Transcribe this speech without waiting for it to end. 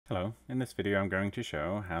Hello, in this video I'm going to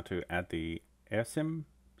show how to add the AirSim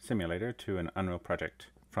simulator to an Unreal project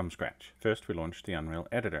from scratch. First we launch the Unreal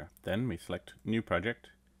editor, then we select New Project,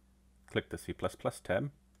 click the C++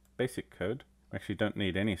 tab, Basic Code. We actually don't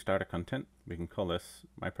need any starter content, we can call this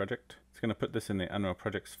My Project. It's going to put this in the Unreal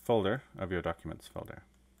Projects folder of your Documents folder.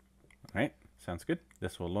 Alright, sounds good.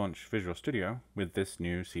 This will launch Visual Studio with this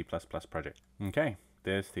new C++ project. Okay.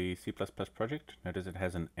 There's the C++ project. Notice it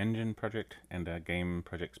has an engine project and a game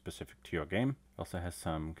project specific to your game. It also has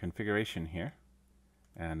some configuration here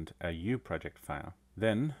and a U project file.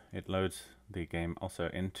 Then it loads the game also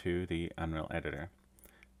into the Unreal editor.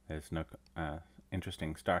 There's no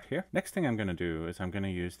interesting start here. Next thing I'm going to do is I'm going to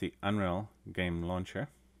use the Unreal game launcher.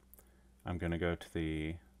 I'm going to go to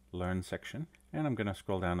the Learn section and I'm going to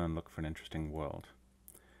scroll down and look for an interesting world.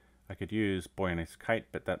 I could use Boy and His Kite,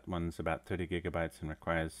 but that one's about 30 gigabytes and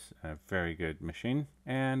requires a very good machine.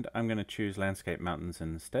 And I'm going to choose Landscape Mountains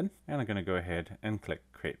instead. And I'm going to go ahead and click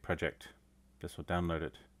Create Project. This will download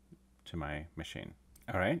it to my machine.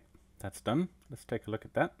 Alright, that's done. Let's take a look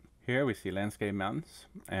at that. Here we see Landscape Mountains,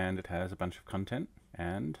 and it has a bunch of content.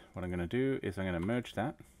 And what I'm going to do is I'm going to merge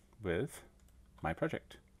that with my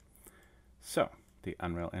project. So, the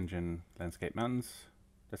Unreal Engine Landscape Mountains.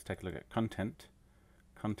 Let's take a look at content.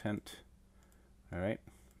 Alright,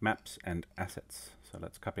 maps and assets. So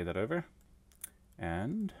let's copy that over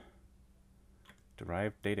and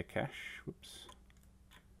derived data cache. Whoops.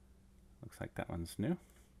 Looks like that one's new.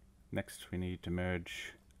 Next we need to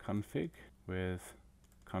merge config with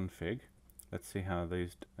config. Let's see how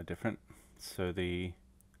these are different. So the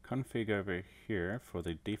config over here for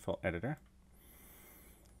the default editor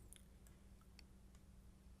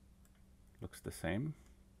looks the same.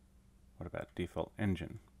 What about default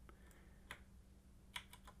engine?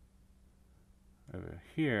 Over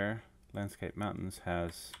here, Landscape Mountains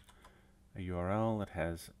has a URL that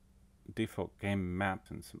has default game map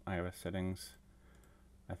and some iOS settings.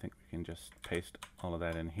 I think we can just paste all of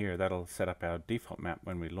that in here. That'll set up our default map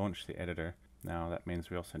when we launch the editor. Now that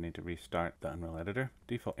means we also need to restart the Unreal editor.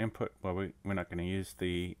 Default input, well we're not going to use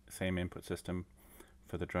the same input system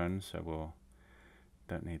for the drone, so we'll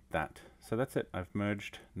don't need that. So that's it. I've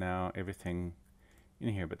merged now everything in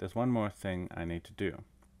here, but there's one more thing I need to do.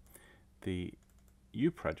 The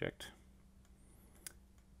U project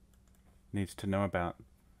needs to know about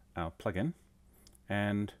our plugin,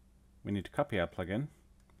 and we need to copy our plugin,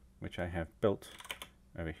 which I have built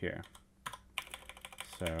over here.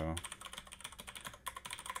 So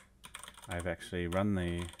I've actually run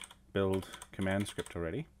the build command script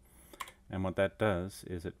already. And what that does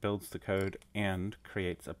is it builds the code and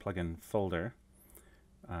creates a plugin folder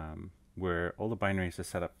where all the binaries are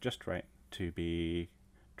set up just right to be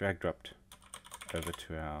drag dropped over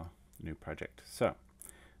to our new project. So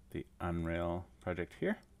the Unreal project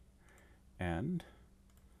here and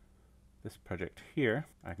this project here,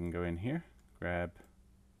 I can go in here, grab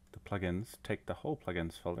the plugins, take the whole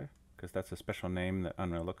plugins folder because that's a special name that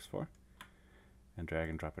Unreal looks for, and drag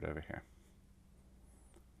and drop it over here.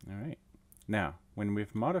 All right. Now, when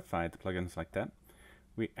we've modified the plugins like that,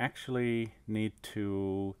 we actually need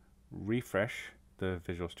to refresh the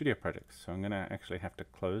Visual Studio project. So I'm going to actually have to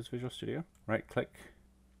close Visual Studio, right click.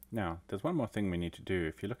 Now, there's one more thing we need to do.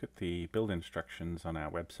 If you look at the build instructions on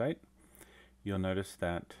our website, you'll notice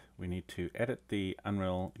that we need to edit the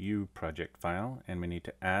Unreal U project file, and we need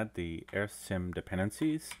to add the AirSim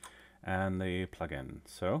dependencies and the plugin.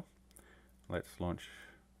 So let's launch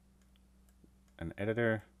an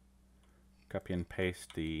editor. Copy and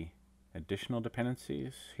paste the additional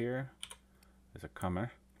dependencies here. There's a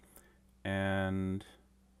comma. And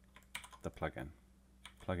the plugin.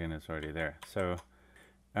 Plugin is already there. So,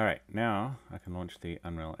 alright, now I can launch the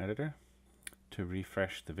Unreal editor. To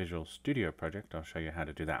refresh the Visual Studio project, I'll show you how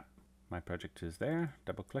to do that. My project is there.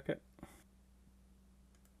 Double click it.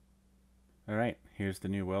 Alright, here's the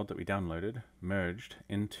new world that we downloaded, merged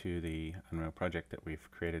into the Unreal project that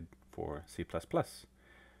we've created for C++.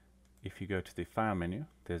 If you go to the File menu,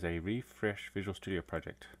 there's a Refresh Visual Studio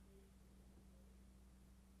project.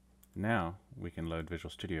 Now we can load Visual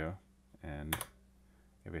Studio and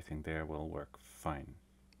everything there will work fine.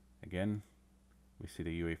 Again, we see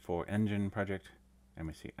the UE4 engine project and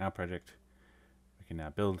we see our project. We can now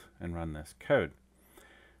build and run this code.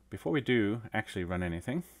 Before we do actually run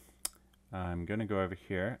anything, I'm going to go over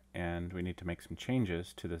here and we need to make some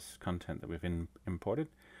changes to this content that we've imported.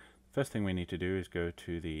 First thing we need to do is go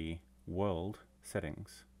to the world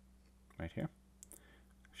settings right here.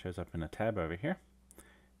 Shows up in a tab over here,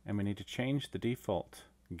 and we need to change the default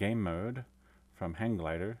game mode from Hang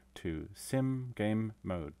Glider to Sim Game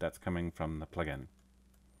Mode. That's coming from the plugin.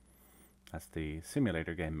 That's the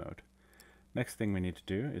simulator game mode. Next thing we need to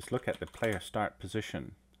do is look at the player start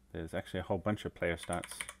position. There's actually a whole bunch of player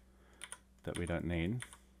starts that we don't need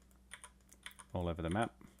all over the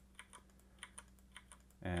map.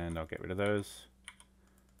 And I'll get rid of those.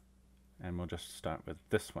 And we'll just start with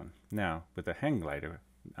this one. Now, with the hang glider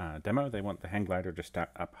demo, they want the hang glider to start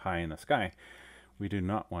up high in the sky. We do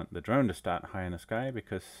not want the drone to start high in the sky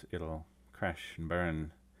because it'll crash and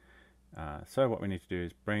burn. So what we need to do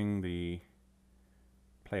is bring the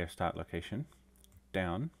player start location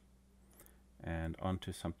down and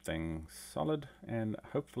onto something solid and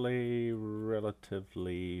hopefully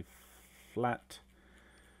relatively flat.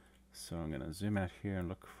 So I'm going to zoom out here and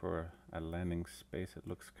look for a landing space. It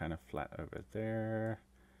looks kind of flat over there,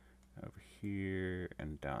 over here,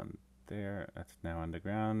 and down there. That's now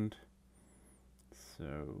underground. So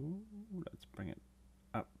let's bring it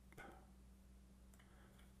up.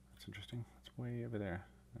 That's interesting. It's way over there.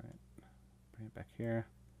 All right, bring it back here.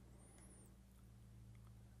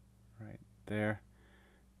 Right there.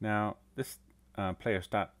 Now this player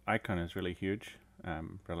start icon is really huge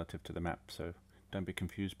relative to the map, so don't be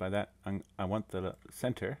confused by that. I want the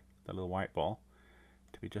center, the little white ball,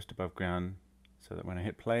 to be just above ground so that when I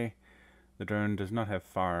hit play, the drone does not have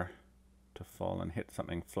far to fall and hit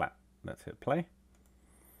something flat. Let's hit play.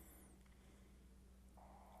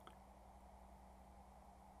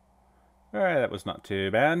 Alright, that was not too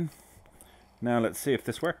bad. Now let's see if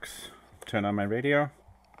this works. Turn on my radio.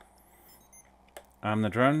 Arm the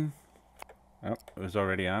drone. Oh, it was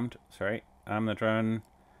already armed. Sorry. Arm the drone.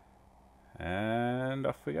 And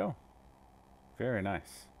off we go. Very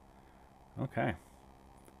nice. Okay.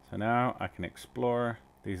 So now I can explore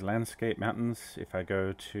these landscape mountains. If I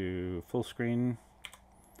go to full screen,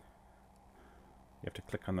 you have to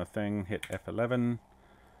click on the thing, hit F11.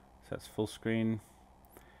 So that's full screen.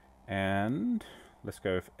 And let's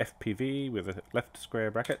go FPV with a left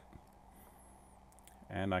square bracket.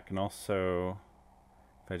 And I can also,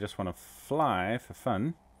 if I just want to fly for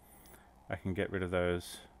fun, I can get rid of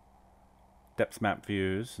those depth map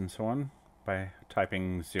views and so on by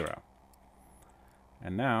typing 0.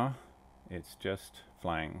 And now it's just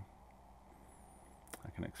flying. I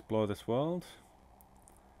can explore this world.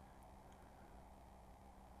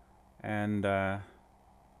 And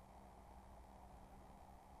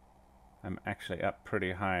I'm actually up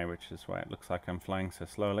pretty high, which is why it looks like I'm flying so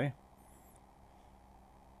slowly.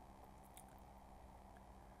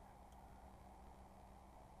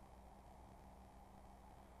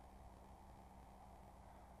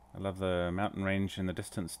 I love the mountain range in the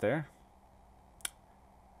distance there.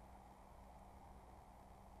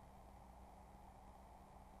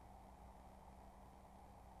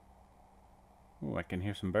 Ooh, I can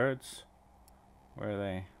hear some birds. Where are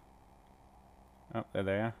they? Oh, there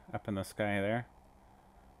they are, up in the sky there.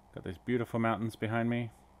 Got these beautiful mountains behind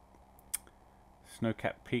me.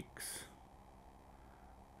 Snow-capped peaks.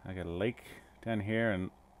 I got a lake down here,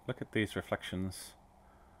 and look at these reflections.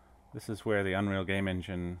 This is where the Unreal Game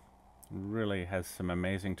Engine really has some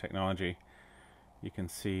amazing technology. You can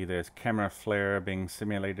see there's camera flare being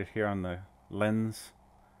simulated here on the lens.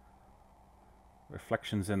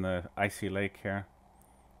 Reflections in the icy lake here.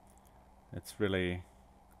 It's really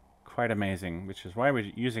quite amazing, which is why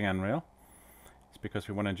we're using Unreal. It's because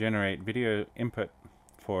we want to generate video input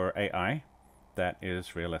for AI that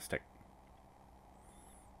is realistic.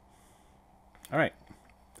 Alright,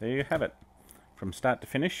 there you have it. From start to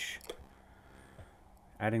finish,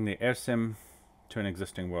 adding the AirSim to an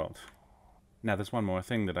existing world. Now there's one more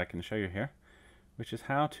thing that I can show you here, which is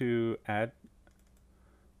how to add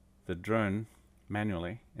the drone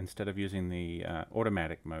manually instead of using the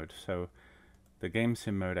automatic mode. So the game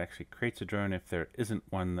sim mode actually creates a drone if there isn't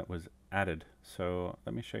one that was added. So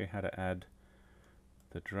let me show you how to add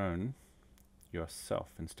the drone yourself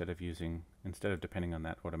instead of depending on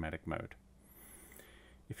that automatic mode.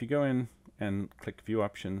 If you go in and click View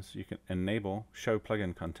Options, you can enable Show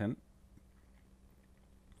Plugin Content,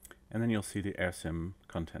 and then you'll see the AirSim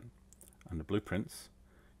content. Under Blueprints,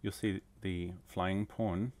 you'll see the flying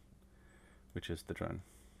pawn, which is the drone.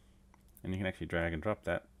 And you can actually drag and drop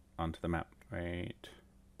that onto the map. Right,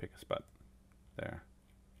 pick a spot there.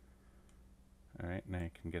 Alright, now you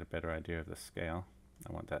can get a better idea of the scale.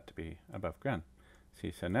 I want that to be above ground.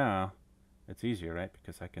 See, so now it's easier, right?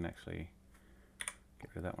 Because I can actually get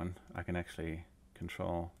rid of that one. I can actually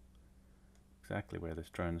control exactly where this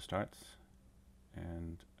drone starts.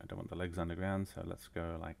 And I don't want the legs underground, so let's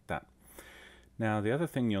go like that. Now the other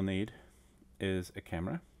thing you'll need is a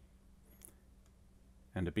camera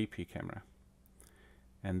and a BP camera.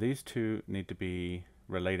 And these two need to be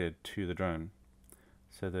related to the drone.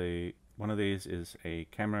 So one of these is a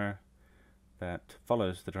camera that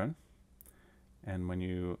follows the drone. And when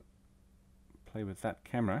you play with that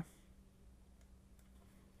camera,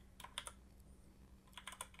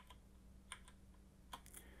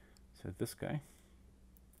 so this guy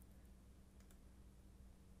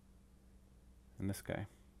and this guy,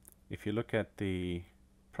 if you look at the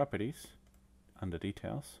properties under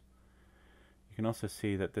details, you can also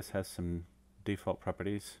see that this has some default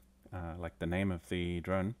properties, like the name of the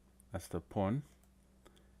drone, that's the pawn,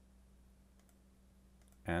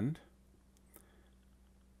 and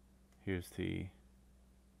here's the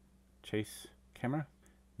chase camera.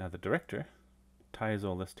 Now the director ties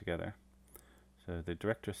all this together. So the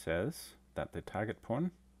director says that the target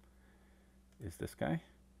pawn is this guy,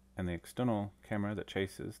 and the external camera that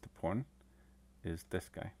chases the pawn is this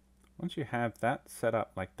guy. Once you have that set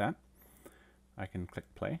up like that, I can click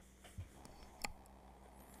play.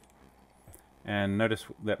 And notice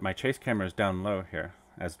that my chase camera is down low here,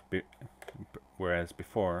 whereas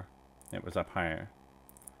before it was up higher.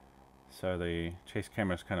 So the chase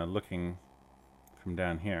camera is kind of looking from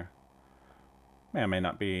down here. May or may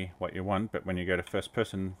not be what you want, but when you go to first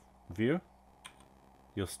person view,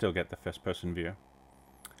 you'll still get the first person view.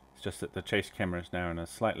 It's just that the chase camera is now in a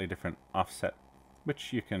slightly different offset,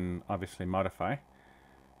 which you can obviously modify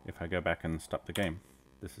if I go back and stop the game.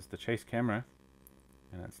 This is the chase camera,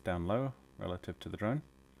 and it's down low relative to the drone.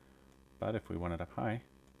 But if we want it up high,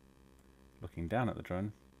 looking down at the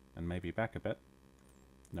drone, and maybe back a bit,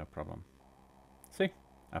 no problem. See?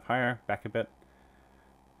 Up higher, back a bit.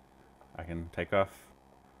 I can take off,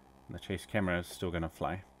 and the chase camera is still going to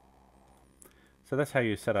fly. So that's how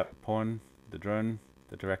you set up pawn, the drone,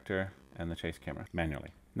 the director, and the chase camera manually.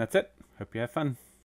 And that's it. Hope you have fun.